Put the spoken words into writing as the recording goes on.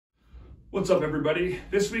What's up, everybody?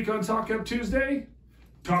 This week on Talk Up Tuesday,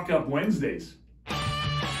 Talk Up Wednesdays.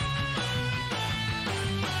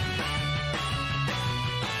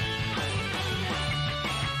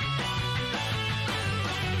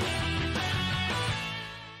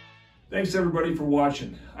 Thanks everybody for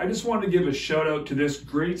watching. I just wanted to give a shout out to this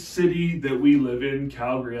great city that we live in,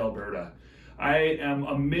 Calgary, Alberta. I am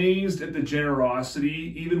amazed at the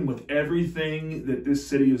generosity, even with everything that this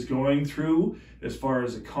city is going through, as far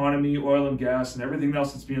as economy, oil and gas, and everything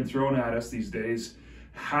else that's being thrown at us these days,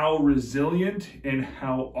 how resilient and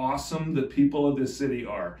how awesome the people of this city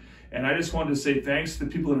are. And I just wanted to say thanks to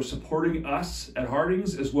the people that are supporting us at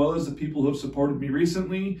Hardings, as well as the people who have supported me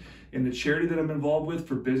recently in the charity that I'm involved with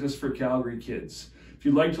for Business for Calgary Kids. If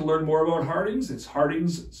you'd like to learn more about Hardings, it's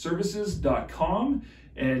hardingsservices.com,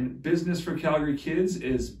 and Business for Calgary Kids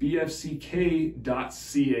is bfck.ca.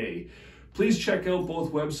 Please check out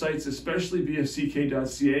both websites, especially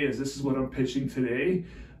bfck.ca, as this is what I'm pitching today.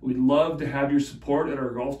 We'd love to have your support at our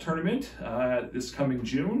golf tournament this coming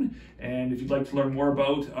June. And if you'd like to learn more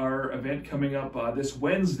about our event coming up this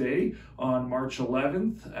Wednesday on March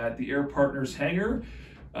 11th at the Air Partners Hangar,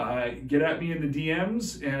 get at me in the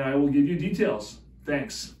DMs and I will give you details.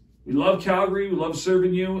 Thanks. We love Calgary, we love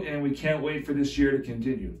serving you, and we can't wait for this year to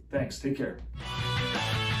continue. Thanks, take care.